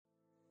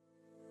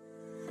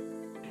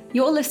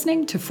You're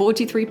listening to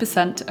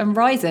 43% and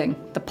Rising,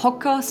 the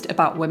podcast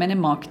about women in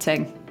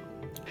marketing.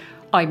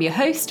 I'm your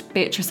host,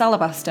 Beatrice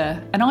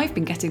Alabaster, and I've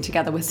been getting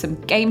together with some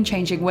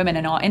game-changing women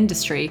in our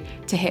industry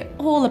to hear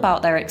all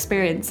about their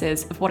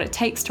experiences of what it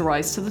takes to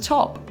rise to the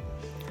top.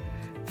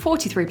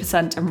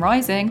 43% and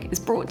Rising is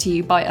brought to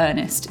you by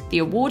Earnest, the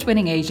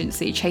award-winning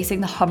agency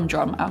chasing the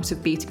humdrum out of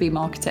B2B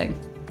marketing.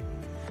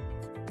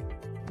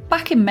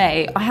 Back in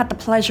May, I had the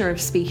pleasure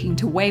of speaking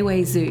to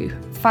Weiwei Zhu,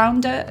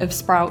 founder of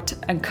Sprout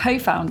and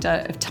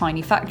co-founder of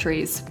Tiny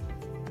Factories.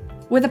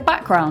 With a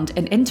background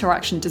in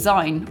interaction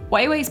design,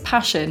 Weiwei's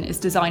passion is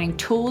designing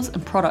tools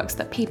and products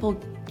that people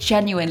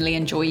genuinely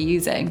enjoy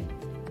using.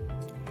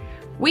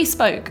 We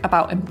spoke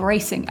about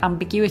embracing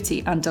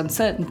ambiguity and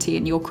uncertainty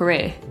in your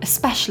career,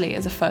 especially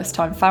as a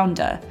first-time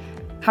founder,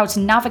 how to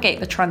navigate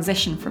the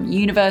transition from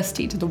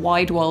university to the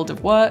wide world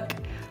of work,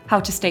 how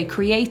to stay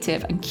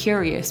creative and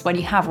curious when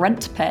you have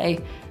rent to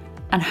pay,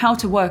 and how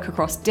to work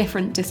across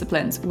different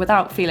disciplines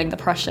without feeling the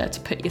pressure to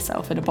put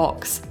yourself in a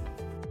box.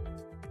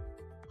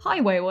 Hi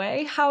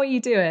Weiwei, how are you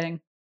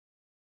doing?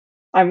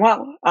 I'm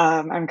well.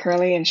 I'm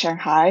currently in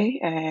Shanghai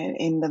and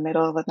in the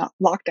middle of a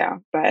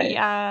lockdown, but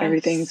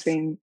everything's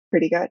been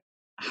pretty good.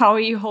 How are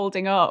you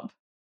holding up?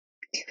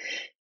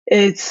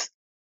 It's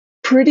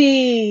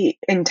pretty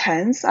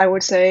intense, I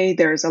would say.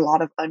 There's a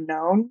lot of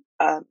unknown.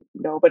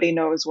 Nobody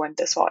knows when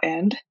this will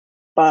end,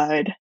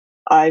 but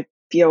I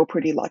feel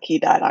pretty lucky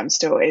that I'm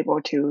still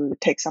able to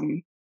take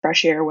some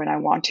fresh air when I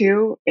want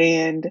to.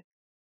 And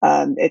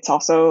it's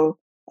also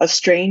a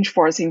strange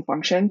forcing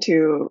function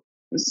to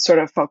sort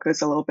of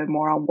focus a little bit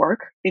more on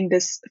work in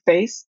this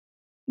phase.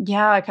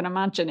 Yeah, I can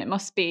imagine. It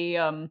must be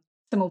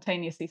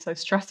simultaneously so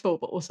stressful,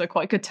 but also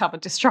quite good to have a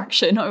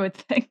distraction, I would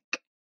think.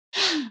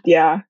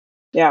 Yeah.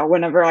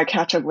 Whenever I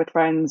catch up with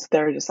friends,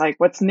 they're just like,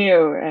 what's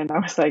new? And I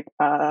was like,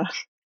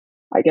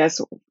 I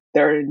guess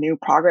there are new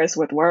progress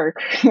with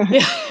work.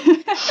 Yeah.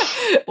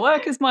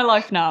 Work is my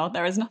life now.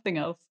 There is nothing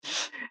else.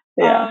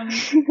 Yeah.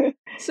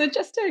 So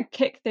just to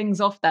kick things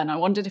off then, I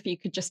wondered if you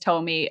could just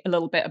tell me a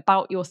little bit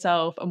about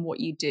yourself and what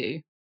you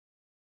do.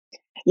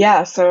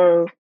 Yeah,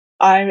 so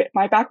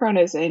my background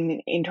is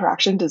in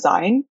interaction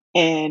design,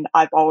 and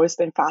I've always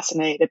been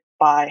fascinated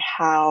by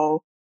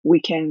how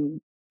we can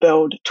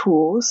build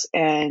tools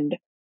and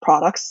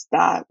products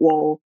that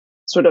will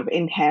sort of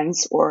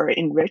enhance or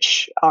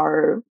enrich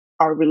our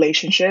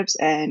relationships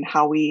and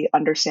how we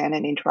understand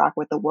and interact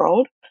with the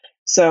world.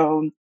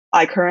 So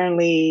I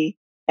currently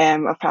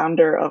am a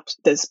founder of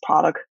this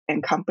product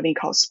and company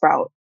called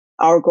Sprout.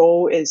 Our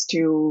goal is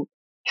to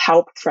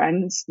help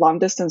friends, long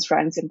distance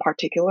friends in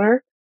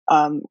particular,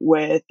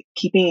 with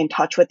keeping in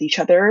touch with each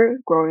other,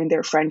 growing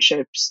their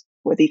friendships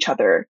with each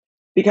other.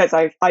 Because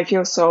I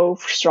feel so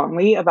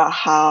strongly about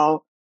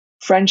how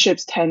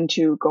friendships tend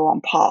to go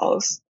on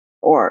pause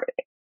or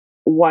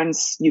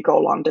once you go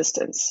long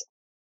distance.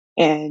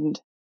 And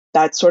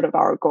that's sort of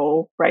our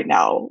goal right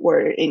now.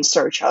 We're in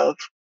search of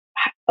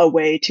a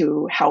way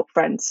to help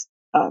friends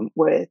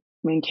with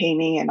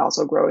maintaining and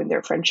also growing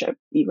their friendship,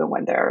 even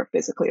when they're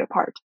physically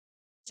apart.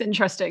 It's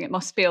interesting. It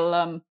must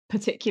feel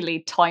particularly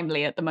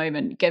timely at the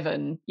moment,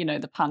 given,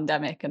 the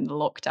pandemic and the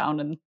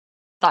lockdown and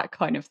that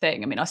kind of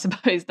thing. I mean, I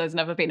suppose there's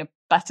never been a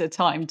better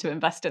time to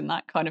invest in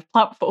that kind of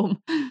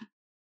platform.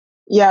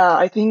 Yeah,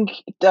 I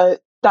think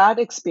that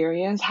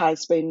experience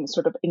has been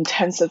sort of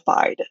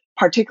intensified,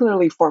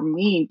 particularly for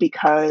me,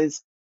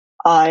 because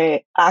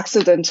I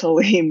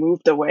accidentally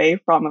moved away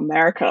from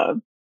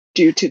America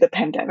due to the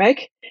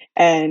pandemic,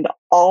 and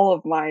all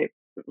of my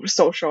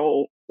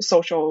social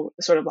sort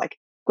of like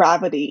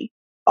gravity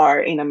are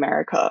in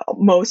America.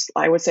 Most,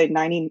 I would say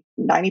 90%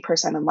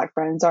 of my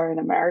friends are in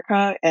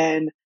America.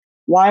 And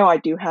while I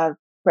do have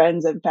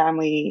friends and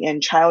family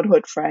and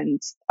childhood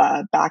friends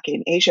back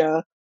in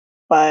Asia,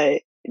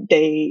 but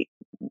they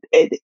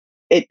it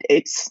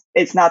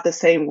it's not the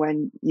same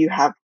when you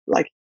have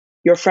like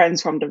your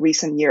friends from the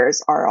recent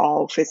years are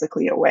all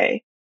physically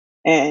away.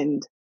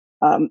 And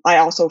I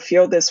also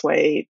feel this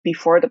way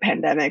before the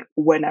pandemic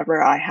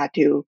whenever I had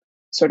to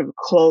sort of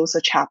close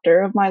a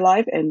chapter of my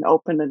life and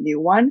open a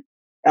new one.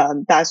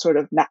 That sort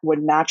of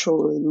would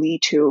naturally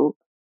lead to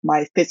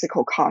my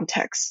physical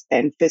context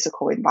and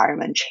physical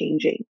environment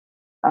changing.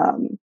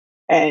 Um,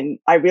 and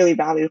I really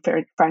value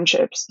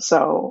friendships.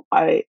 So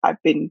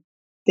I've been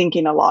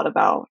thinking a lot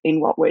about in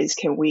what ways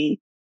can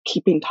we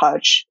keep in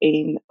touch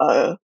in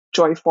a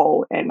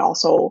joyful and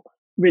also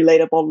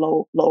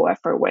relatable low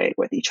effort way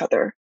with each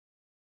other.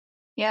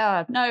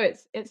 Yeah, no,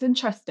 it's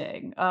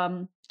interesting.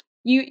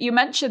 You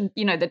mentioned,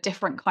 the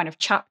different kind of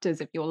chapters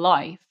of your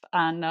life,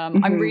 and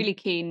I'm Hmm. really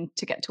keen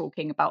to get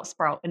talking about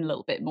Sprout in a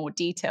little bit more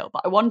detail.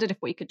 But I wondered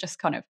if we could just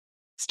kind of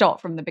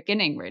start from the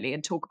beginning, really,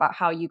 and talk about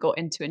how you got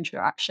into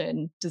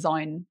interaction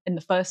design in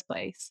the first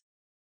place.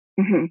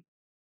 Hmm.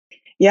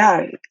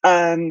 Yeah.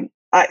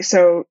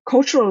 So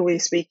culturally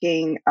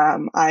speaking,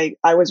 I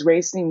was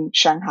raised in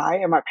Shanghai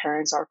and my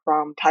parents are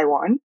from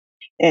Taiwan.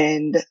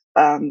 And,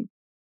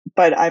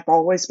 but I've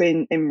always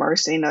been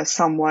immersed in a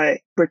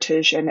somewhat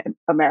British and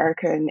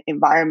American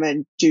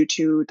environment due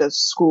to the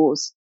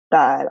schools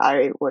that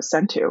I was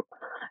sent to.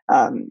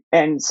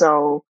 And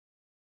so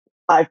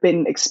I've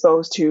been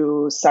exposed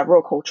to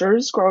several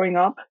cultures growing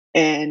up,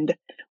 and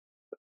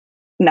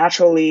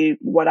naturally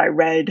what I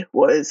read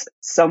was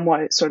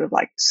somewhat sort of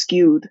like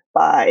skewed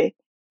by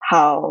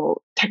how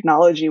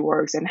technology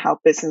works and how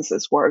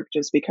businesses work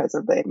just because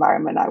of the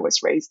environment I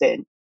was raised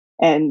in.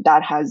 And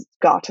that has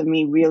gotten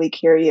me really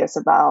curious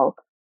about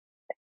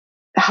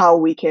how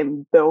we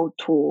can build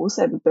tools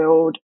and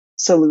build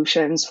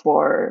solutions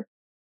for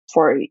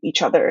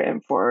each other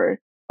and for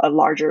a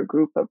larger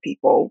group of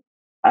people.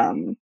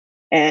 Um,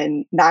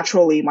 and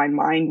naturally, my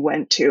mind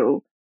went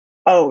to,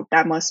 oh,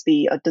 that must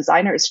be a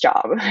designer's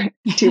job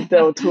to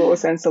build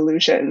tools and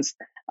solutions.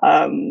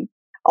 Um,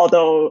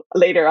 Although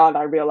later on,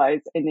 I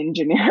realized an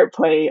engineer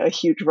play a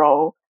huge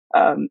role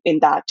in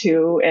that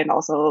too, and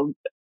also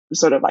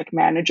sort of like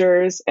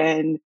managers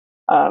and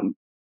um,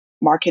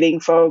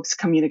 marketing folks,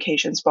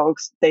 communications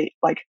folks. They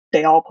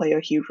all play a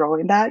huge role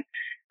in that.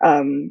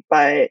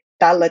 But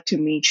that led to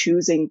me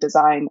choosing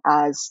design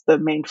as the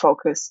main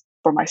focus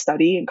for my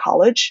study in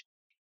college,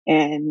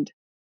 and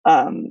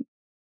um,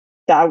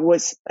 that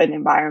was an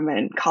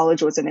environment,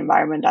 college was an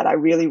environment that I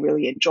really,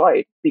 really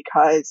enjoyed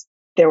because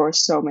there were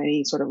so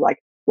many sort of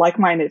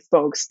like-minded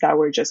folks that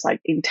were just like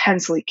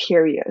intensely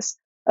curious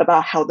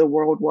about how the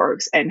world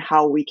works and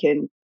how we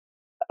can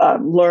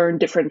learn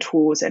different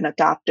tools and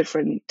adapt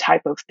different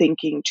type of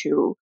thinking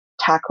to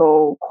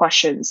tackle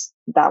questions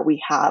that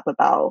we have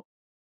about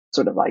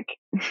sort of like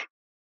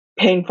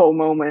painful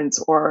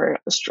moments or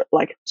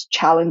like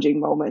challenging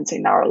moments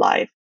in our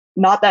life.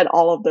 Not that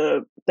all of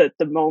the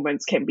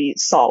moments can be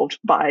solved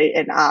by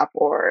an app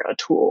or a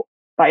tool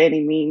by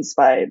any means,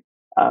 but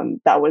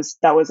that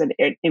was an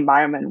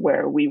environment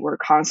where we were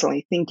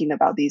constantly thinking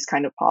about these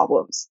kind of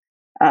problems.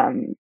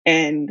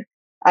 And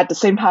at the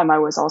same time, I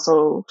was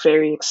also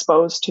very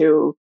exposed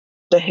to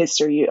the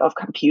history of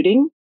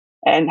computing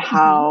and Hmm.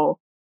 how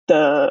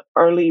the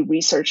early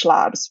research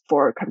labs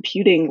for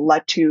computing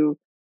led to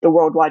the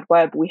World Wide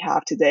Web we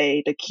have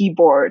today, the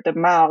keyboard, the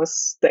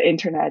mouse, the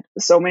internet,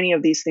 so many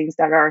of these things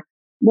that are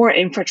more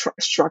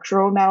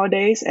infrastructural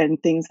nowadays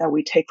and things that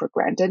we take for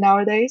granted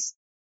nowadays.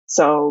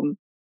 So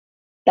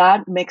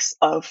that mix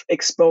of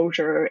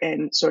exposure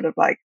and sort of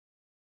like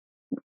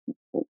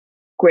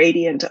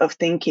gradient of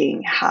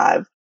thinking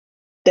have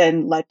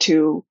then led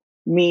to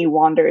me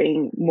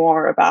wondering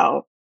more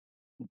about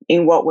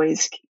in what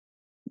ways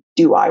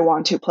do I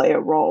want to play a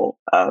role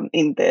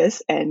in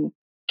this, and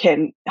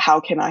how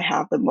can I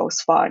have the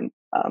most fun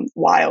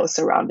while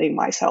surrounding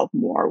myself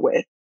more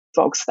with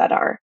folks that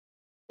are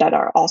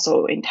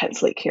also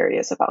intensely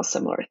curious about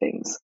similar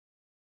things.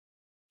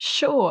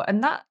 Sure.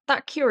 And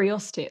that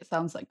curiosity, it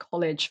sounds like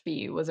college for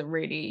you was a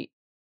really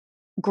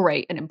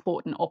great and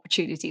important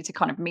opportunity to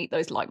kind of meet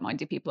those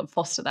like-minded people and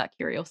foster that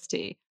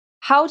curiosity.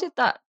 How did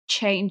that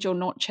change or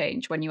not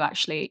change when you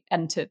actually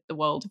entered the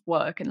world of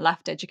work and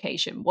left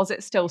education? Was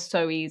it still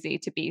so easy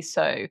to be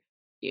so,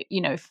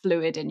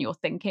 fluid in your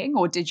thinking,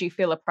 or did you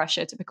feel a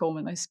pressure to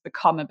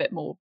become a bit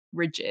more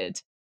rigid?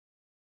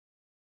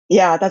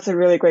 Yeah, that's a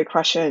really great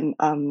question.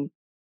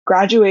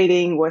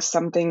 Graduating was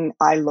something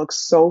I looked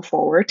so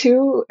forward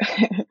to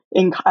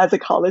as a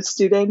college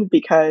student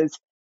because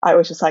I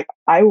was just like,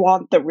 I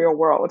want the real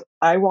world.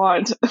 I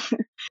want,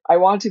 I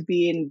want to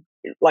be in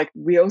like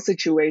real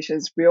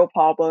situations, real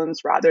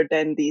problems rather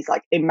than these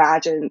like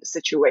imagined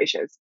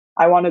situations.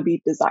 I want to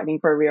be designing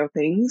for real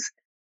things.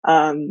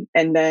 And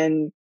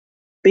then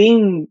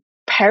being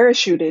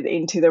parachuted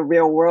into the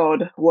real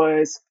world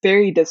was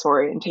very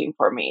disorienting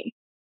for me,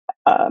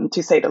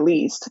 to say the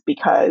least,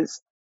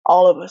 because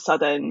all of a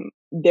sudden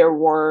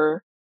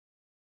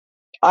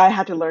I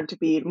had to learn to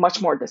be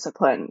much more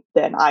disciplined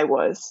than I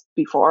was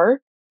before.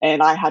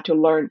 And I had to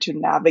learn to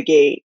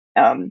navigate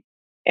and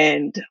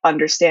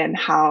understand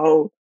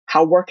how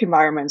work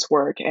environments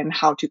work and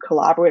how to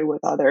collaborate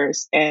with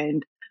others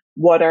and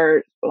what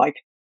are like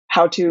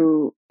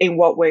in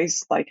what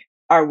ways like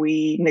are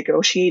we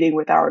negotiating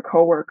with our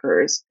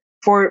coworkers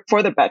for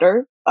the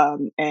better,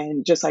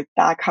 and just like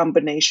that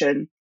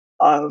combination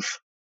of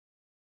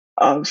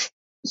of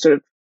sort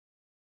of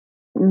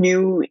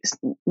new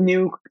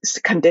new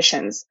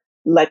conditions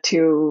led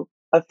to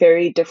a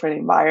very different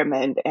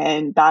environment,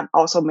 and that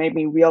also made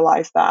me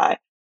realize that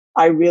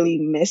I really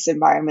miss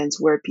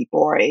environments where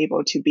people are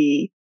able to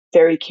be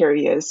very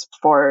curious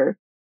for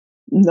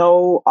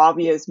no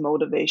obvious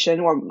motivation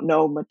or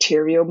no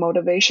material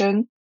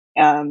motivation.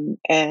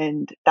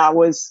 And that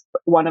was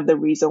one of the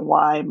reasons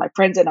why my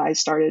friends and I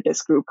started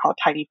this group called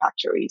Tiny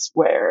Factories,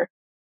 where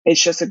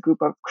it's just a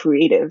group of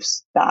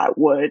creatives that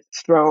would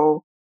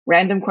throw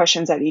random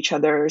questions at each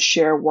other,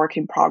 share work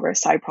in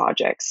progress side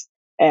projects.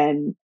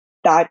 And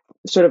that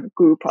sort of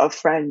group of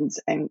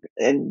friends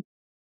and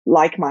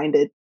like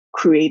minded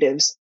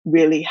creatives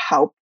really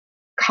help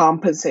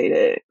compensate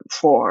it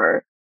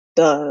for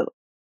the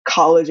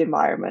college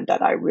environment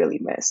that I really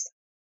missed.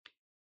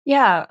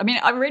 Yeah, I mean,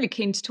 I'm really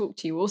keen to talk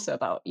to you also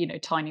about,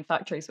 tiny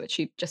factories, which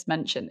you just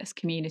mentioned, this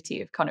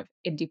community of kind of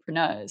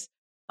indiepreneurs.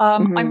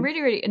 I'm Hmm.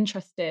 really, really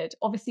interested.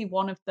 Obviously,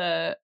 one of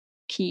the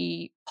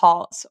key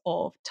parts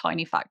of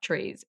Tiny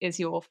Factories is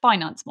your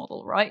finance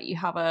model, right? You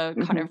have a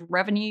kind Mhm. of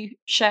revenue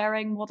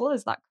sharing model,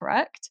 is that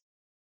correct?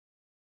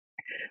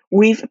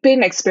 We've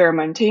been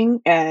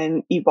experimenting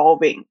and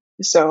evolving,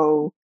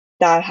 so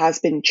that has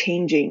been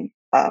changing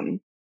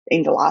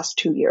in the last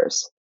 2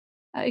 years.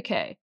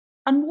 Okay.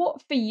 And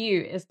what for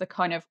you is the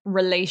kind of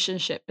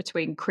relationship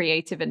between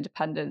creative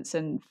independence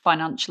and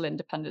financial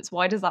independence?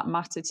 Why does that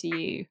matter to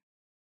you?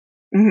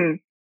 hmm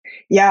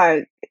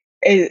Yeah,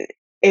 it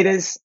it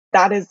is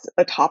that is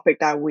a topic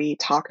that we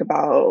talk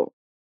about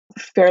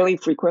fairly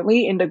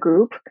frequently in the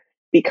group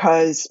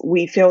because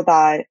we feel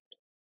that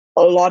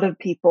a lot of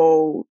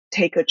people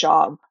take a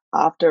job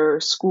after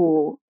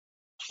school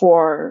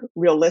for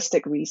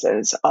realistic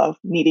reasons of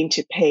needing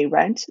to pay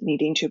rent,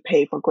 needing to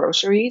pay for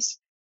groceries,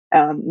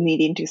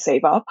 needing to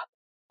save up.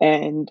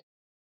 And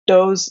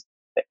those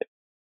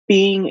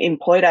being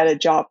employed at a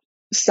job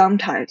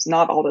sometimes,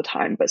 not all the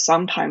time, but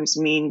sometimes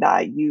mean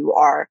that you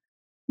are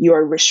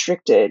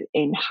restricted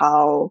in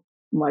how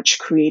much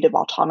creative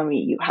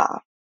autonomy you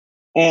have.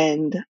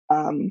 And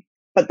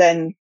but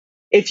then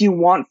if you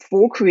want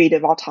full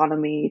creative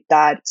autonomy,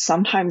 that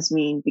sometimes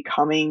mean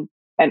becoming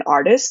an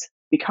artist,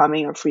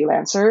 becoming a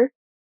freelancer,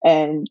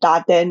 and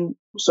that then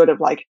sort of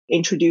like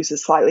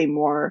introduces slightly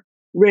more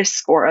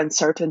risk or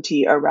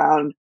uncertainty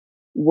around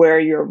where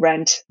your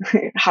rent,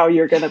 how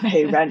you're going to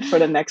pay rent for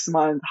the next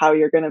month, how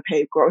you're going to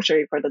pay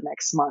grocery for the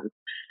next month.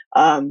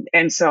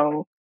 And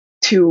so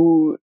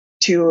to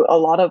to a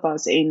lot of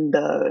us in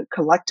the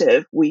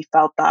collective, we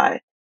felt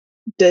that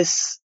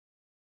this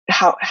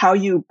how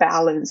you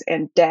balance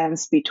and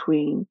dance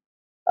between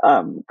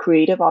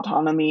creative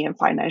autonomy and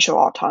financial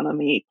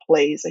autonomy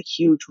plays a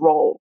huge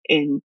role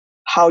in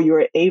how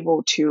you're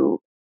able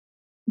to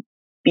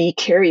be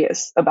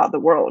curious about the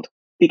world.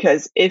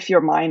 Because if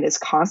your mind is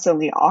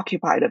constantly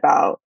occupied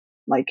about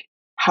like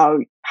how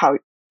how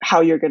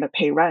how you're going to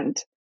pay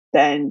rent,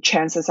 then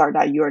chances are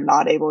that you're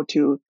not able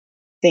to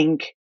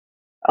think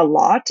a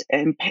lot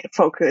and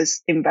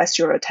invest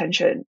your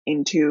attention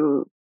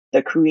into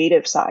the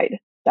creative side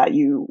that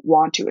you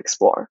want to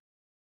explore.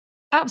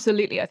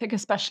 Absolutely. I think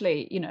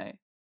especially,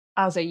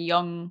 as a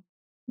young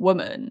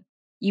woman,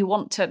 you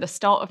want to the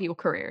start of your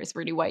career is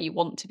really where you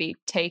want to be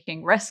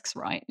taking risks,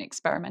 right? And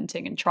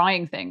experimenting and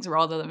trying things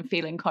rather than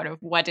feeling kind of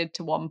wedded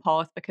to one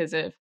path because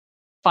of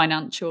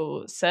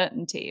financial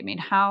certainty. I mean,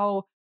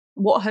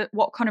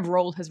 what kind of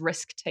role has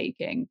risk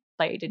taking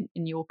played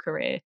in your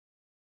career?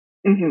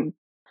 hmm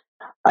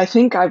I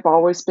think I've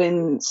always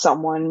been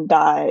someone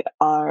that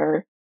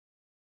are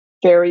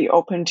very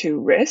open to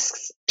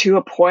risks to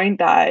a point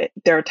that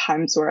there are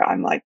times where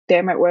I'm like,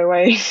 damn it, Wei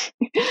Wei,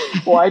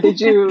 why did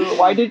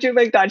you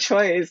make that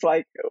choice?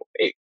 Like,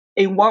 i-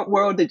 in what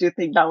world did you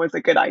think that was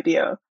a good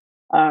idea?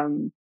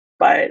 Um,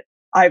 but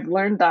I've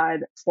learned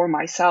that for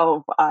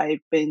myself, I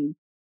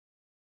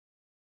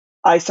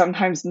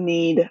sometimes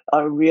need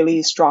a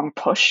really strong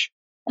push.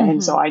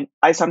 And so Mhm.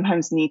 I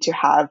sometimes need to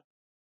have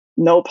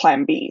no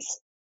plan Bs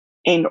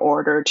in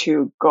order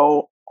to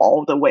go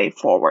all the way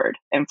forward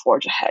and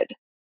forge ahead.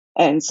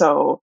 And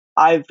so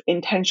I've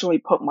intentionally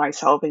put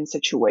myself in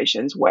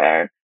situations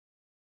where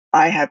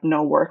I have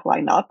no work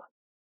lined up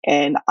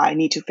and I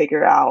need to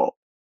figure out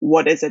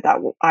what is it that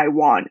I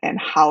want and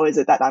how is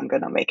it that I'm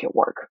going to make it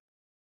work.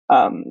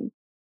 Um,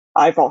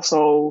 I've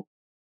also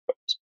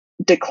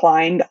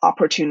declined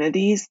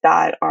opportunities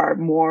that are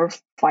more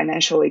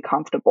financially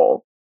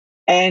comfortable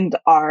and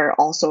are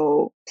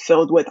also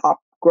filled with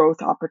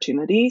growth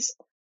opportunities.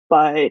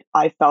 But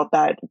I felt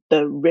that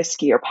the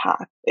riskier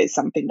path is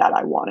something that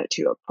I wanted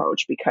to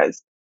approach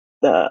because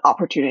the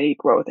opportunity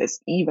growth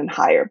is even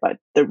higher, but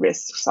the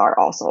risks are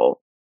also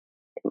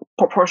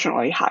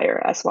proportionally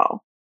higher as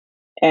well.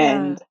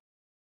 And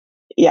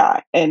Yeah.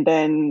 yeah, and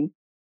then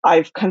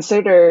I've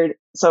considered,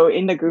 so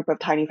in the group of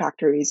tiny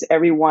factories,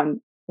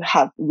 everyone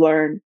have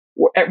learned,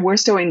 we're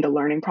still in the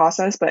learning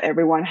process, but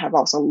everyone have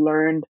also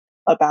learned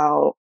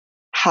about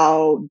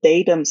how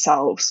they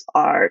themselves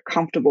are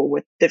comfortable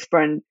with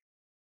different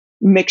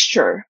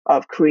mixture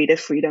of creative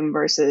freedom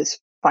versus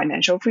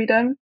financial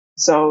freedom.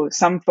 So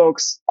some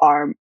folks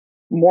are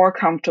more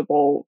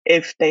comfortable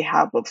if they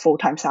have a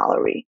full-time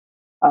salary,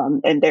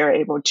 and they're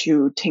able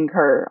to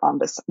tinker on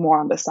this more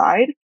on the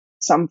side.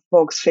 Some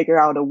folks figure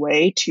out a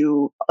way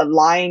to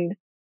align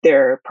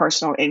their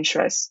personal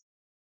interests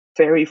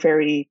very,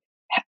 very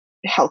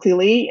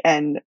healthily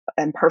and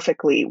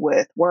perfectly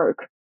with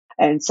work.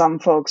 And some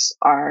folks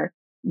are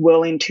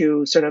willing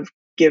to sort of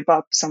give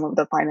up some of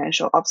the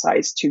financial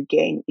upsides to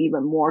gain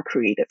even more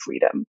creative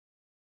freedom.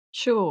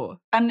 Sure.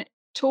 And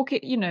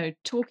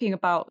talking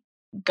about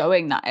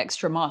going that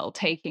extra mile,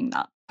 taking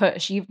that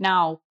push, you've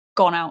now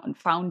gone out and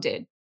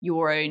founded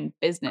your own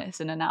business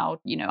and are now,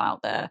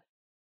 out there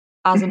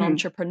as an Mhm.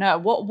 entrepreneur.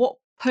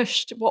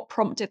 What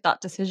prompted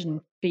that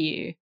decision for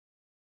you?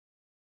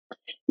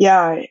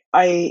 Yeah,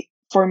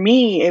 for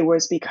me it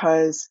was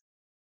because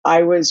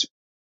I was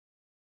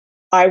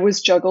I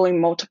was juggling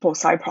multiple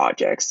side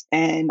projects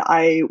and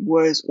I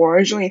was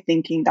originally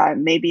thinking that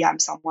maybe I'm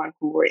someone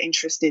who were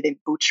interested in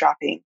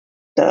bootstrapping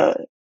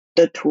the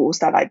the tools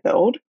that I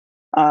build.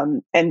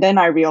 And then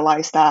I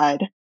realized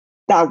that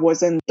that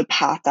wasn't the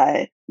path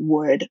that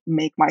would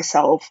make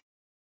myself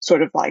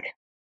sort of like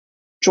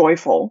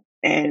joyful,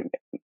 and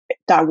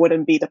that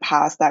wouldn't be the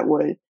path that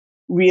would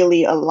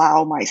really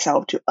allow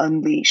myself to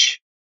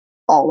unleash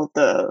all of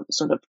the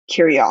sort of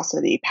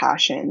curiosity,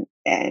 passion,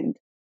 and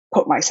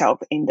put myself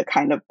in the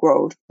kind of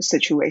growth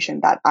situation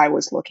that I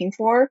was looking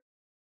for.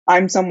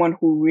 I'm someone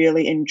who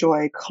really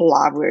enjoy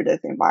collaborative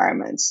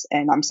environments,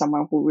 and I'm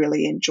someone who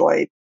really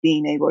enjoy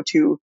being able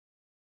to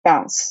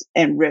bounce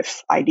and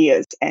riff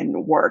ideas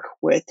and work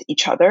with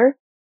each other.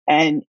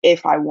 And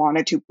if I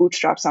wanted to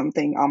bootstrap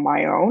something on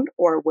my own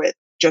or with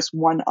just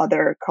one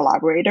other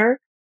collaborator,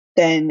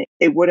 then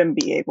it wouldn't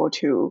be able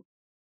to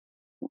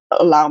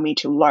allow me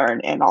to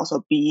learn and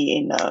also be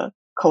in a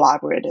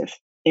collaborative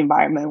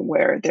environment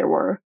where there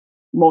were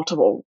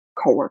multiple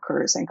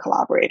coworkers and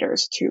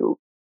collaborators to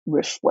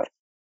riff with.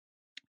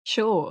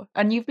 Sure.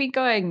 And you've been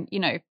going,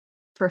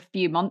 for a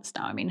few months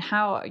now. I mean,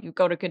 how you've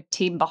got a good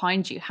team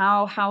behind you.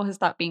 How has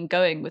that been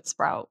going with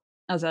Sprout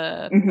as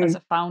a Hmm. as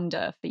a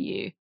founder for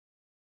you?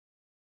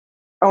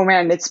 Oh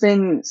man, it's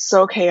been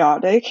so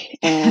chaotic,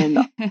 and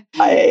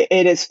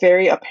it is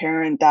very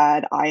apparent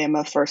that I am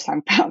a first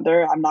time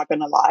founder. I'm not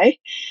gonna lie,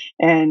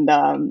 and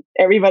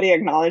everybody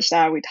acknowledged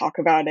that. We talk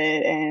about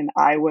it, and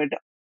I would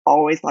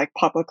always like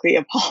publicly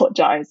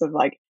apologize of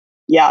like,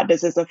 yeah,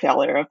 this is a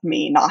failure of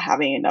me not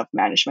having enough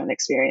management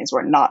experience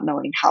or not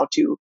knowing how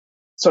to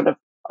sort of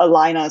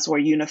align us or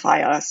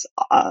unify us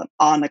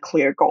on a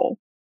clear goal.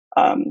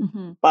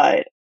 Hmm.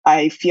 But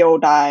I feel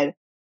that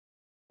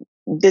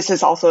this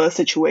is also a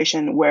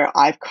situation where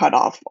I've cut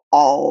off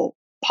all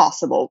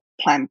possible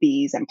plan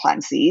Bs and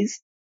plan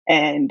Cs.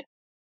 And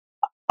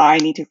I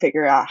need to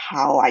figure out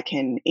how I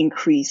can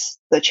increase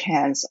the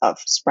chance of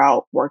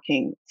Sprout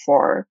working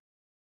for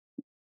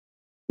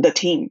the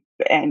team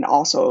and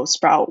also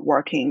Sprout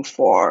working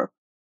for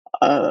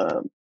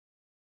a,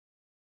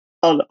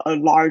 a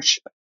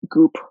large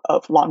group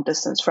of long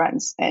distance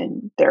friends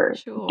and their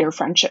Sure.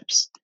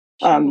 friendships.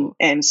 Sure.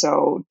 And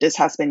so this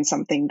has been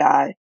something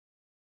that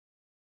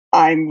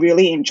I'm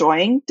really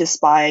enjoying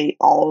despite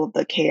all of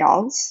the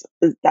chaos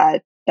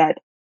that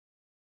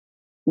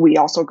we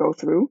also go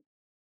through.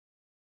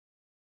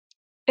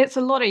 It's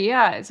a lot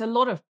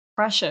of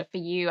pressure for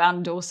you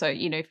and also,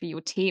 for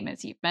your team,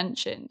 as you've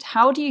mentioned.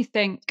 How do you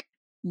think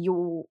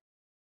your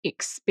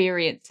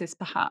experiences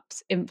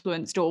perhaps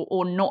influenced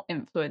or not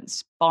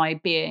influenced by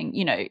being,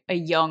 a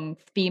young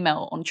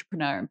female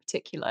entrepreneur in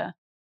particular?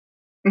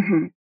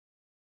 Mhm.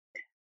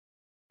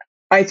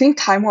 I think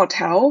time will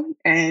tell,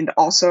 and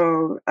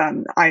also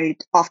I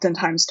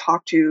oftentimes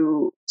talk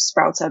to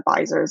Sprouts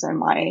advisors and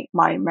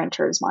my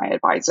mentors, my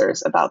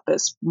advisors about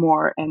this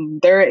more,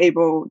 and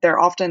they're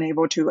often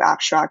able to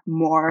abstract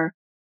more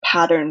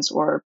patterns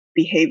or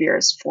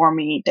behaviors for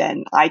me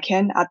than I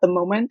can at the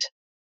moment.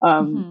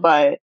 Hmm.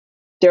 But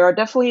there are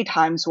definitely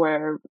times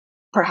where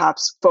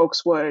perhaps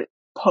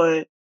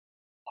put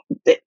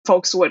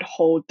folks would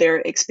hold their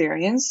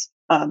experience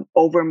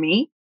over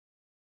me,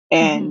 Hmm.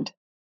 and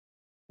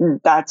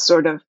that's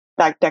sort of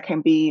that can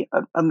be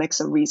a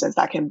mix of reasons.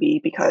 That can be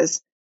because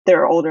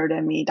they're older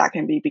than me. That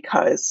can be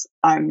because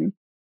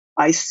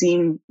I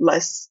seem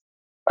less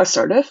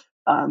assertive,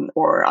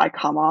 or I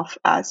come off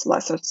as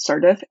less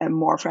assertive and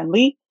more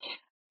friendly.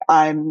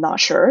 I'm not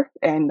sure,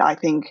 and I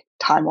think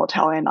time will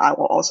tell. And I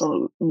will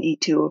also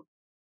need to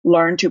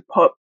learn to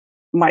put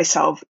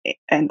myself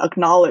and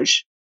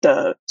acknowledge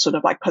the sort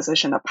of like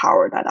position of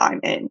power that I'm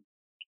in.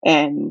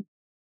 And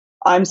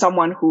I'm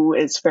someone who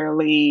is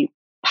fairly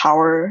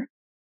power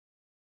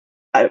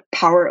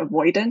power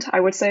avoidant, I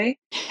would say.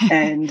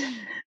 And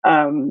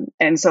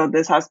and so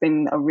this has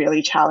been a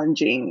really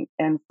challenging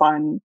and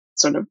fun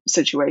sort of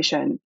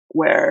situation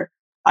where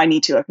I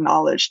need to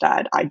acknowledge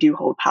that I do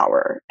hold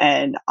power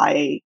and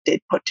I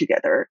did put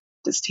together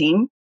this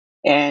team,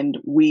 and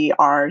we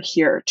are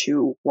here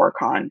to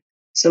work on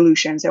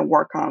solutions and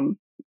work on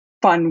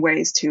fun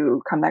ways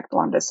to connect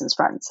long distance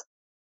friends.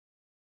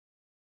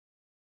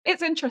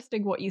 It's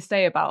interesting what you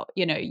say about,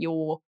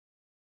 your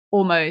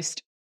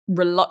almost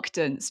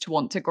reluctance to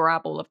want to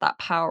grab all of that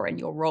power in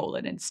your role,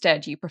 and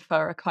instead you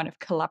prefer a kind of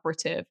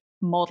collaborative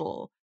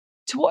model.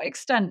 To what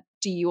extent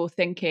do your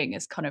thinking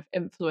is kind of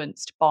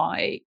influenced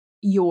by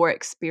your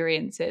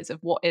experiences of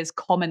what is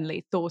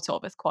commonly thought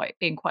of as quite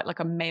like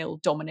a male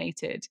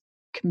dominated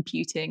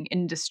computing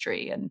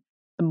industry and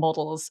the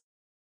models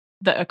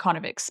that are kind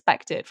of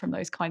expected from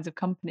those kinds of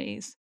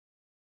companies?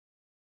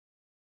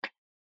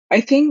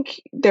 I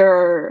think there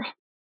are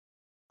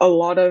a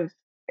lot of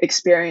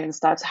experience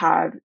that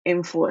have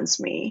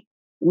influenced me.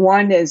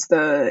 One is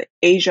the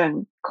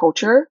Asian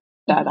culture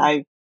that Hmm.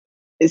 I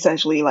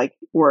essentially like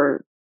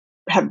were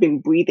have been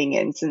breathing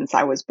in since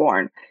I was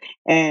born.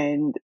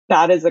 And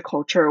that is a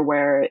culture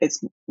where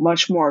it's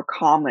much more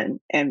common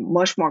and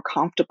much more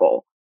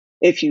comfortable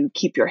if you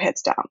keep your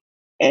heads down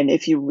and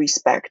if you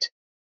respect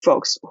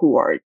folks who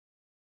are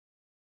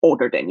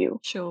older than you.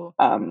 Sure.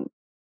 Um,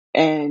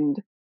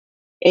 and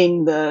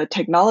in the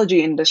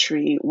technology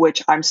industry,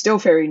 which I'm still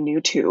very new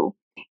to,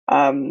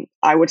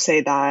 I would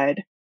say that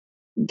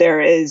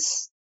there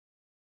is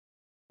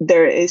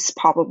there is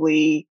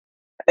probably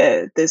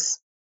this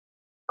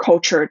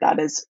culture that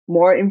is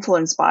more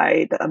influenced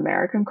by the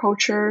American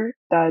culture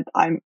that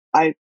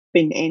I've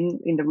been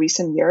in the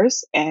recent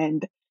years,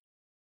 and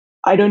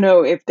I don't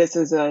know if this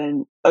is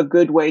a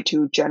good way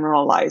to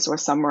generalize or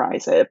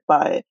summarize it,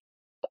 but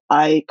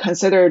I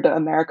consider the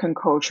American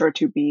culture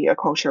to be a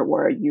culture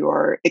where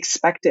you're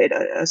expected,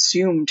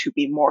 assumed to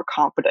be more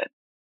confident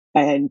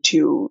and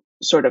to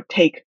sort of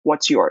take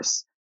what's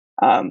yours.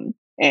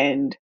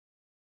 And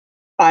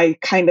I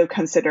kind of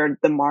considered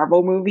the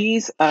Marvel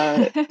movies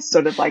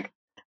sort of like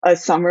a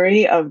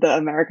summary of the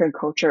American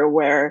culture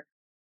where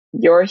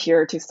you're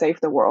here to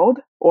save the world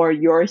or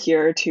you're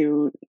here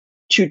to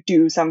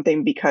do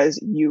something because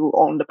you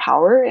own the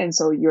power and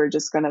so you're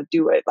just going to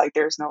do it, like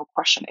there's no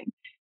questioning.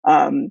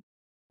 um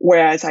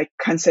Whereas I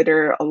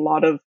consider a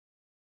lot of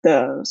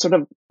the sort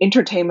of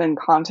entertainment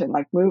content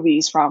like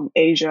movies from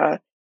Asia,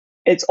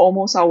 it's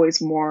almost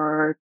always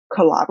more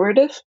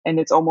collaborative and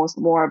it's almost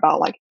more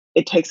about like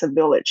it takes a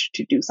village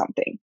to do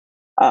something.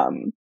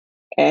 um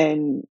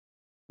and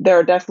there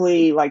are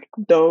definitely like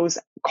those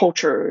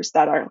cultures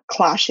that are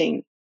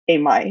clashing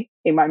in my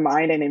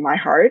mind and in my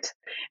heart.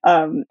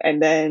 And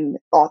then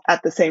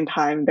at the same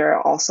time, there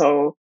are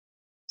also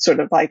sort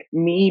of like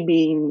me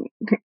being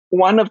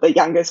one of the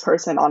youngest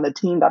person on the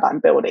team that I'm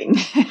building.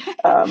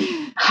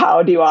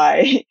 How do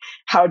I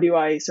how do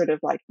I sort of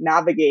like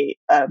navigate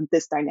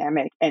this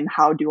dynamic, and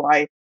how do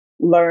I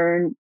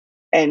learn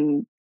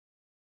and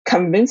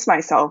convince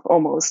myself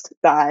almost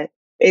that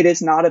it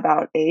is not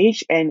about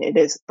age and it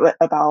is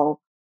about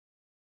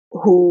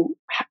who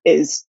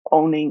is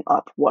owning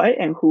up what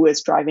and who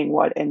is driving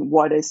what and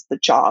what is the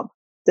job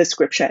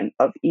description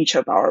of each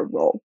of our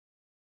role.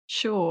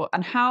 Sure.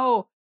 And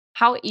how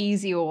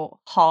easy or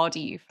hard are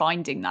you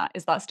finding that?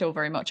 Is that still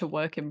very much a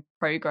work in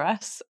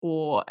progress,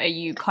 or are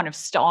you kind of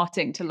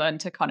starting to learn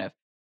to kind of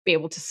be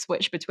able to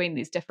switch between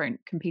these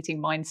different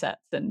competing mindsets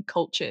and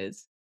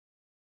cultures?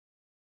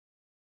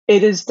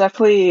 It is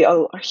definitely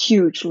a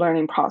huge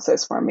learning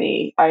process for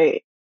me.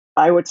 I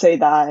would say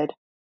that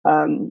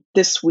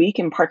this week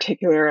in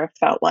particular, I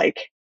felt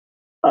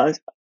uh,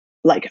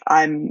 like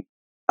I'm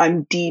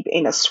deep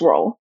in a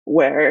swirl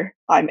where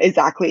I'm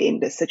exactly in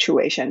this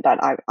situation that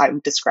I'm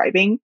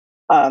describing.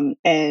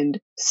 And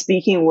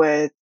speaking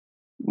with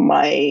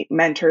my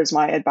mentors,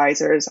 my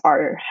advisors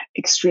are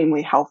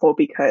extremely helpful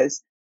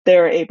because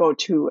they're able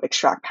to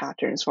extract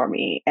patterns for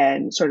me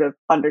and sort of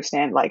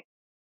understand like,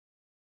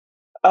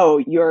 oh,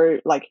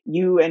 you're like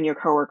you and your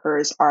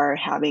coworkers are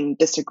having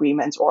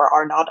disagreements or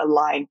are not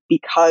aligned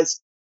because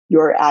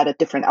you're at a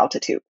different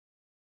altitude,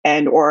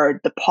 and or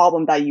the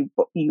problem that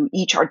you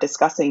each are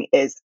discussing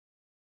is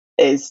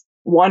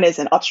one is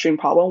an upstream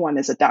problem, one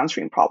is a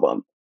downstream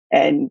problem,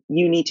 and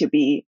you need to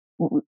be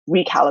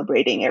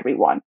recalibrating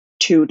everyone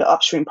to the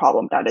upstream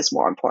problem that is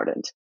more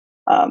important.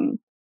 Um,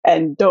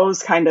 and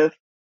those kind of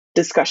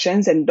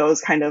discussions and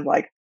those kind of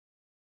like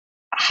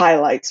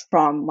highlights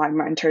from my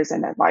mentors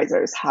and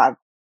advisors have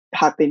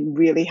been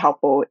really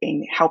helpful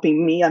in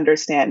helping me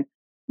understand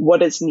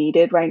what is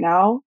needed right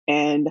now.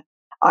 And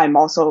I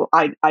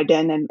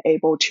then am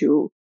able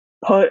to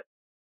put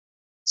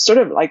sort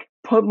of like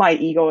put my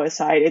ego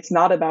aside. It's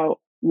not about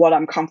what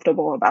I'm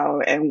comfortable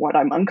about and what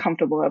I'm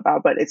uncomfortable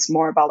about, but it's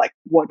more about like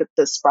what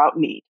does Sprout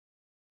need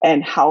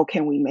and how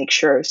can we make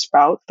sure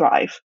Sprout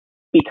thrive,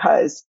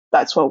 because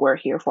that's what we're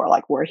here for.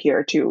 Like we're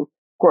here to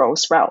grow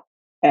Sprout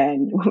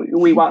and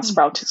we want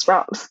Sprout to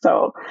sprout.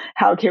 So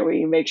how can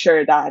we make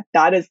sure that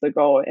that is the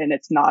goal and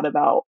it's not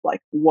about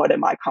like what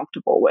am I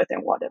comfortable with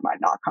and what am I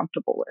not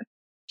comfortable with.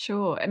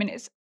 Sure. I mean,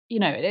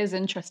 it is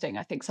interesting.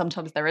 I think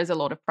sometimes there is a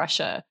lot of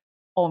pressure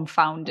on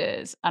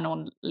founders and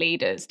on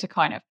leaders to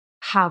kind of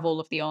have all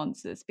of the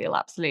answers, feel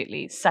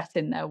absolutely set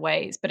in their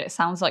ways. But it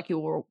sounds like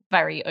you're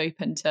very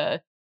open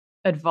to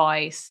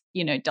advice,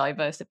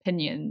 diverse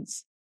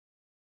opinions.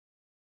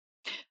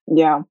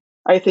 Yeah.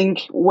 I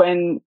think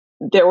when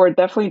there were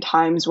definitely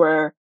times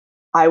where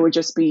I would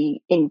just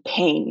be in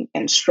pain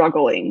and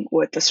struggling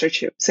with the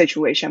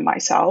situation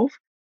myself.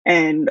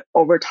 And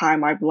over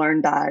time, I've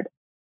learned that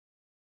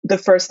the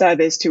first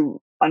step is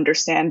to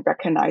understand,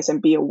 recognize,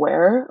 and be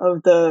aware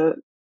of the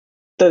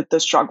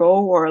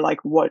struggle or like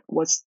what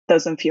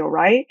doesn't feel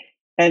right,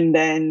 and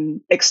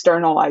then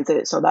externalize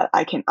it so that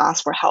I can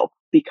ask for help,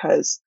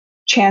 because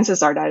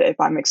chances are that if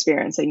I'm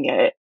experiencing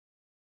it,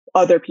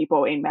 other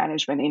people in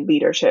management, in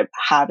leadership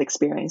have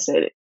experienced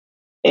it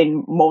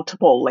in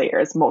multiple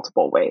layers,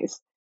 multiple ways.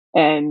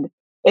 And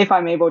if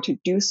I'm able to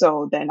do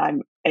so, then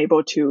I'm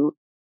able to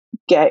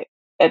get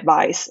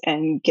advice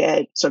and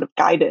get sort of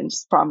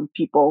guidance from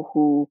people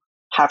who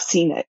have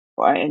seen it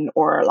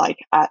or like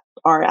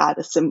are at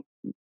a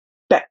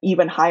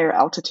even higher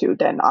altitude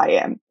than I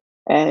am.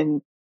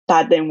 And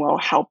that then will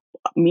help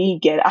me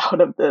get out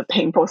of the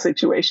painful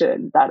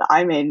situation that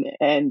I'm in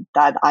and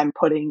that I'm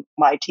putting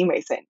my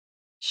teammates in.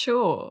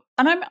 Sure.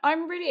 And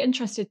I'm really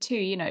interested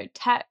too,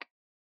 tech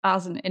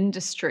as an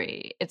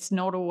industry, it's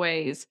not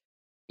always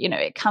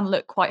it can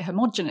look quite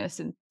homogenous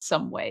in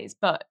some ways.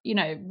 But,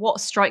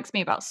 what strikes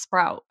me about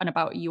Sprout and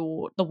about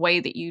the way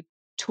that you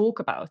talk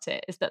about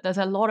it is that there's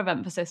a lot of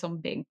emphasis on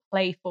being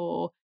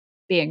playful,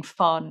 being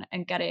fun,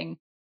 and getting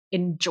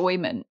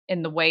enjoyment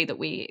in the way that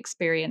we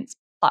experience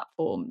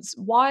platforms.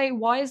 Why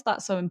is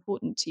that so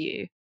important to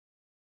you?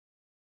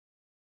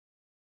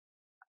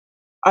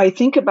 I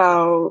think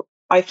about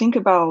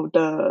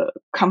the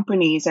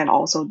companies and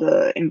also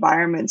the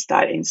environments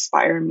that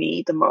inspire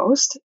me the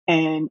most.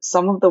 And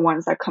some of the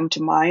ones that come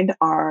to mind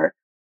are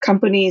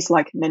companies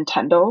like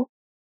Nintendo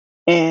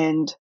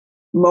and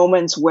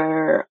moments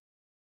where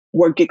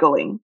we're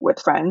giggling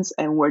with friends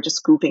and we're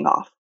just goofing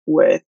off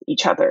with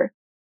each other.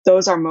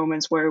 Those are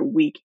moments where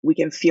we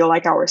can feel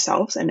like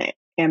ourselves and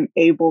am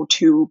able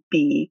to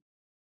be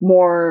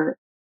more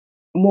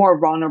more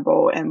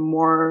vulnerable and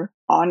more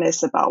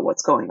honest about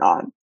what's going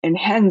on. And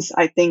hence,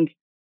 I think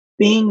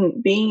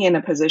being in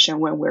a position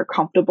when we're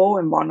comfortable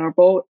and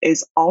vulnerable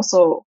is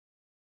also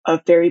a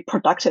very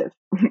productive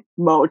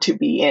mode to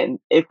be in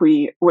if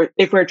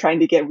we're trying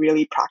to get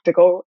really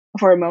practical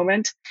for a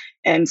moment.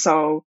 And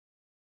so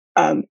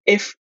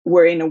if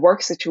we're in a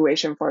work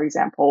situation, for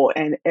example,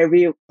 and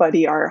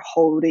everybody are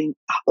holding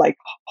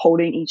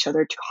each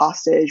other to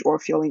hostage or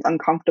feeling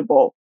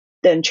uncomfortable,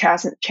 then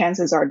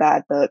chances are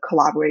that the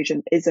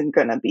collaboration isn't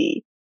going to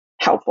be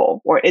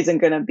helpful or isn't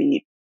going to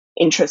be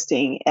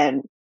interesting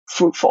and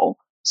fruitful.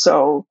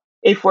 So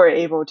if we're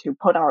able to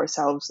put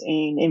ourselves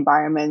in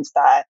environments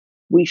that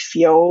we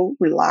feel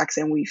relaxed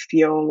and we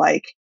feel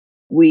like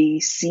we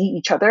see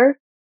each other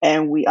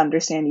and we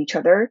understand each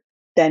other,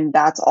 then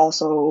that's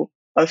also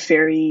a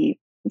very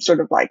sort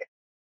of like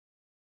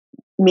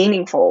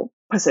meaningful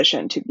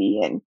position to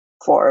be in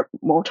for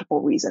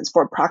multiple reasons,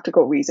 for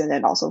practical reason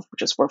and also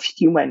just for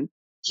human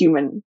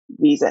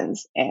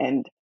reasons.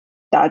 And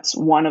that's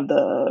one of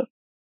the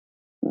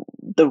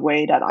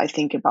way that I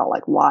think about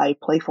like why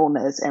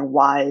playfulness and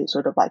why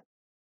sort of like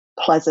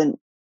pleasant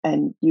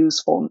and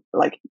useful,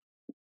 like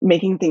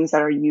making things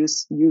that are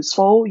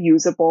useful,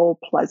 usable,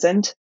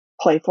 pleasant,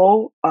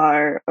 playful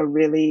are a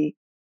really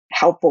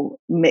helpful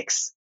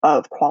mix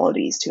of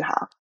qualities to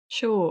have.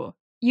 Sure.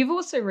 You've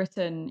also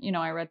written,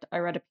 I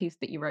read a piece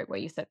that you wrote where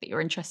you said that you're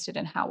interested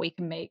in how we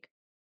can make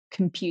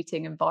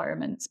computing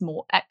environments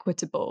more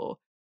equitable.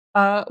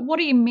 What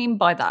do you mean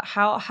by that?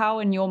 How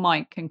in your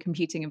mind can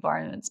computing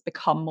environments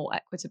become more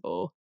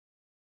equitable?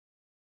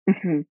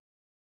 Mhm.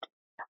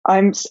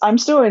 I'm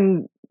still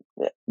in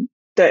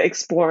the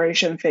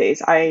exploration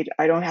phase. I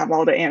don't have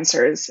all the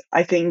answers.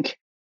 I think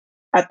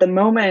at the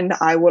moment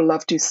I would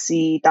love to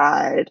see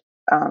that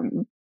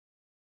um,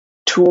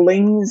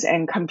 toolings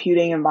and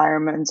computing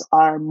environments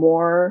are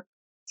more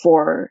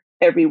for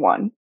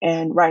everyone.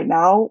 And right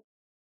now,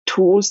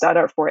 tools that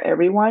are for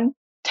everyone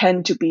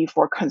tend to be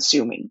for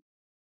consuming.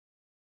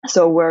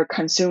 So we're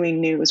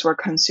consuming news, we're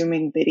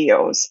consuming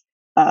videos,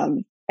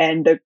 and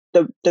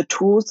the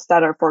tools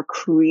that are for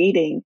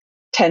creating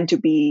tend to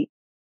be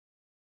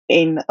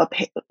in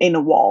a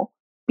wall,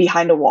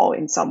 behind a wall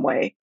in some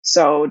way.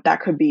 So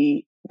that could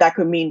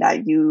mean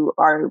that you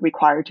are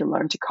required to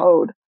learn to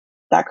code.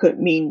 That could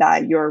mean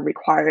that you're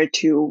required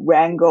to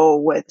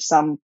wrangle with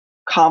some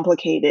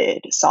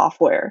complicated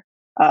software.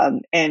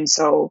 And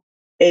so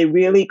it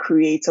really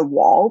creates a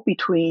wall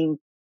between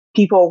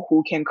people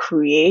who can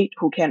create,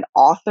 who can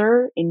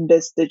author in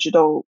this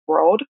digital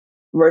world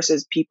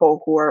versus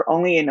people who are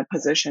only in a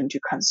position to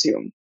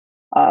consume.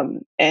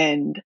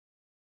 And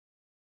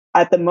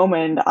at the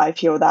moment, I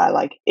feel that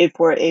like if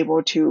we're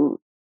able to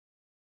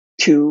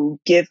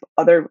give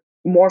other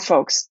more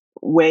folks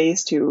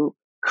ways to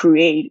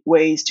create,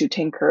 ways to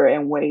tinker,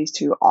 and ways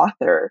to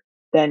author,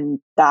 then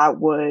that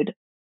would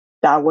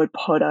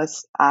put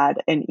us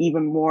at an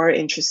even more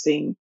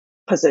interesting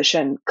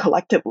position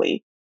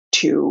collectively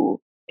to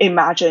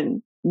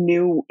imagine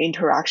new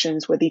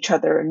interactions with each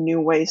other,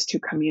 new ways to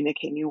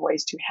communicate, new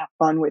ways to have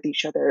fun with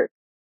each other,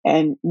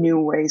 and new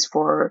ways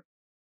for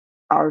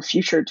our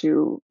future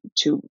to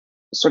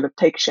sort of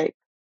take shape.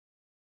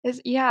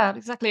 Yeah,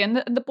 exactly. And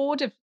the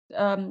board of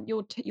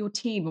your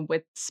team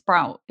with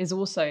Sprout is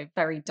also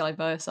very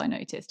diverse. I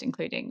noticed,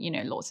 including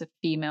lots of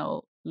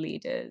female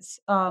leaders.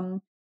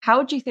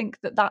 How do you think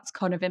that that's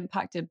kind of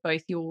impacted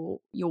both your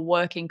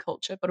working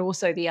culture, but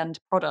also the end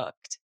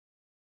product?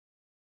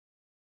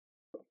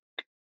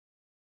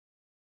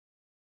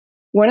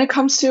 When it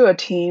comes to a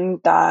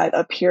team that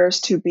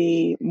appears to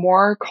be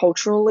more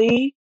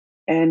culturally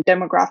and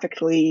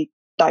demographically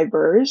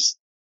diverse,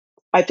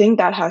 I think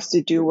that has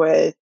to do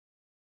with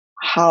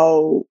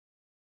how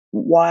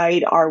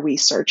wide are we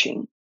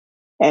searching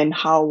and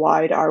how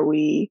wide are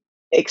we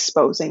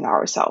exposing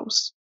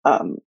ourselves.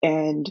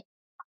 And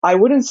I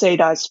wouldn't say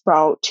that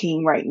Sprout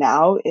team right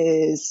now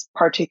is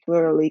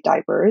particularly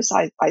diverse.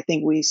 I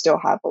think we still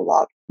have a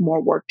lot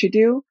more work to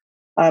do.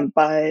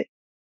 But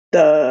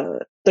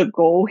the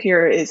goal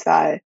here is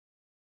that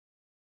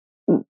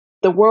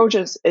the world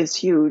just is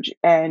huge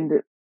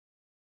and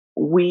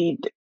we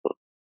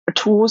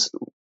tools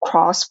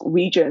cross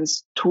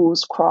regions,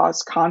 tools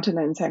cross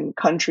continents and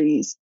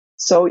countries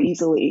so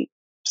easily.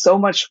 so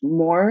much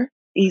more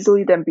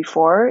easily than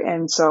before.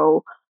 And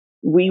so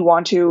we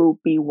want to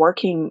be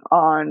working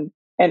on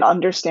and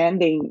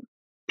understanding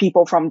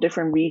people from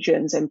different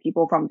regions and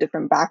people from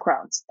different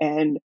backgrounds.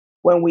 And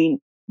when we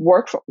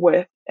work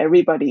with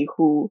everybody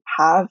who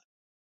have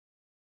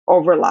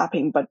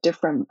overlapping but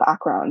different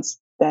backgrounds,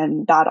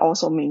 then that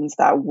also means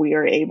that we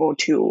are able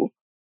to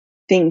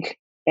think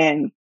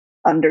and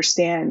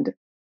understand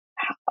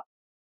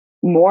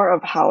more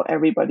of how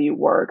everybody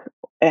work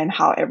and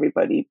how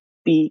everybody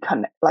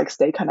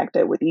stay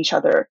connected with each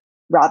other,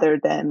 rather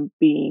than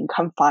being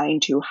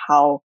confined to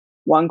how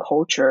one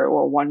culture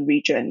or one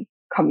region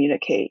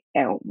communicate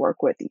and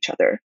work with each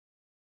other.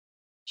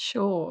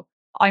 Sure.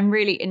 I'm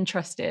really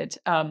interested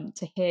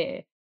to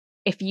hear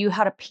if you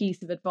had a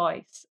piece of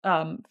advice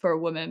for a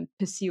woman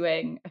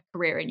pursuing a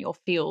career in your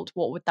field,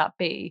 what would that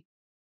be?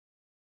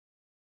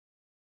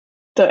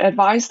 The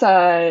advice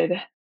that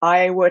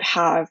I would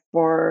have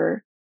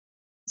for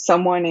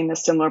someone in a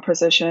similar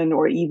position,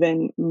 or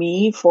even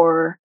me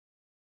for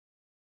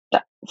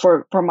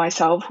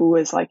myself who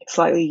is like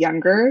slightly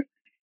younger,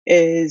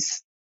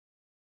 is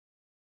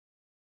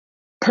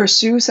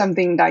pursue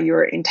something that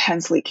you're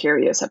intensely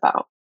curious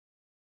about.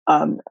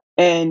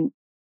 And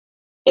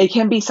it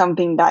can be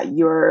something that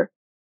you're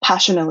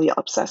passionately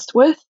obsessed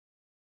with,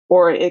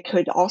 or it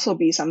could also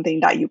be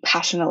something that you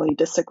passionately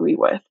disagree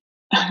with.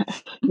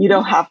 You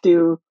don't have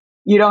to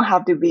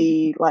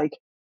be like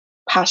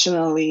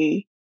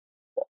passionately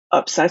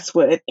obsessed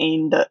with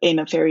in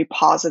a very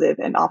positive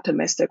and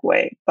optimistic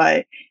way.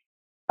 But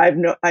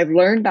I've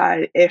learned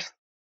that if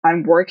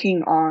I'm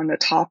working on a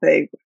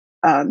topic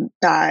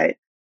that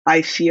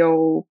I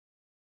feel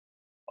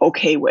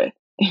okay with,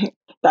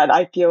 that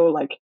I feel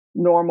like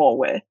normal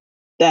with,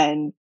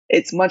 then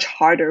it's much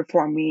harder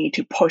for me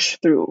to push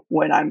through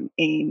when I'm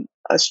in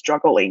a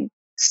struggling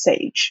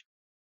stage.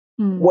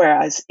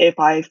 Whereas if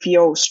I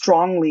feel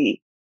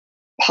strongly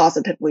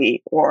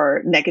positively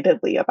or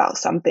negatively about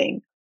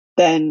something,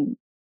 then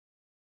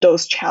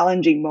those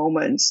challenging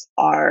moments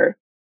are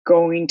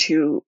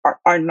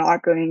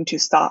not going to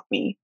stop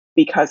me,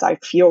 because I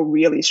feel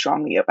really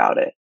strongly about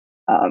it.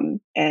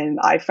 And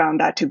I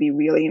found that to be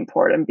really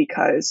important,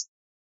 because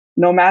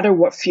no matter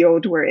what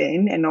field we're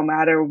in and no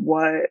matter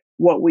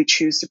what we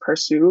choose to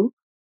pursue,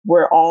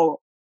 we're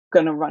all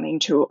going to run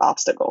into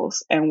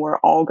obstacles and we're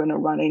all going to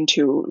run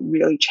into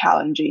really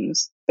challenging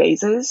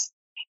phases.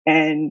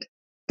 And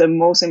the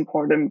most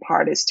important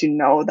part is to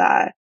know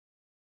that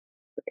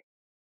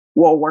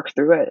we'll work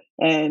through it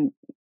and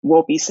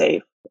we'll be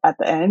safe at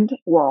the end.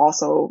 We'll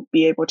also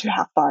be able to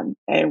have fun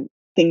and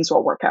things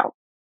will work out.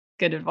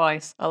 Good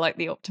advice. I like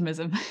the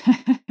optimism.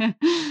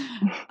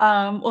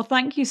 Well,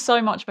 thank you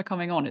so much for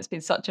coming on. It's been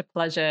such a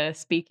pleasure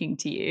speaking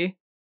to you.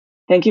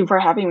 Thank you for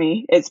having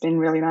me. It's been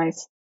really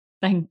nice.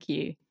 Thank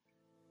you.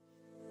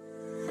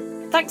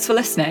 Thanks for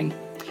listening.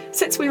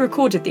 Since we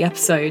recorded the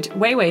episode,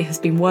 Weiwei has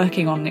been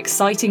working on an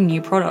exciting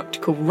new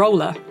product called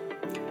Roller.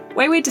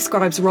 Weiwei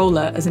describes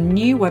Roller as a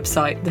new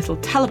website that'll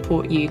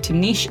teleport you to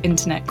niche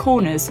internet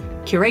corners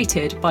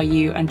curated by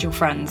you and your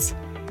friends.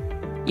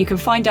 You can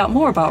find out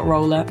more about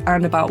Roller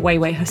and about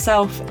Weiwei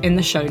herself in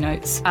the show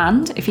notes.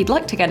 And if you'd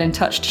like to get in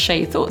touch to share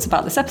your thoughts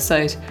about this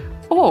episode,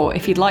 or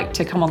if you'd like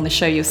to come on the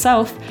show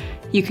yourself,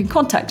 you can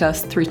contact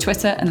us through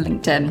Twitter and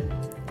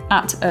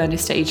LinkedIn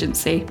 @Earnest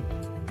Agency.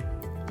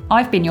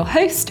 I've been your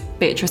host,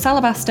 Beatrice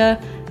Alabaster.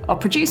 Our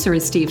producer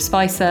is Steve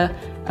Spicer,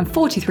 and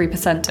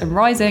 43% and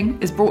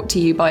Rising is brought to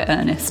you by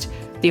Earnest,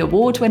 the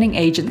award-winning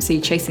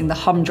agency chasing the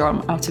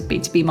humdrum out of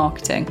B2B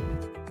marketing.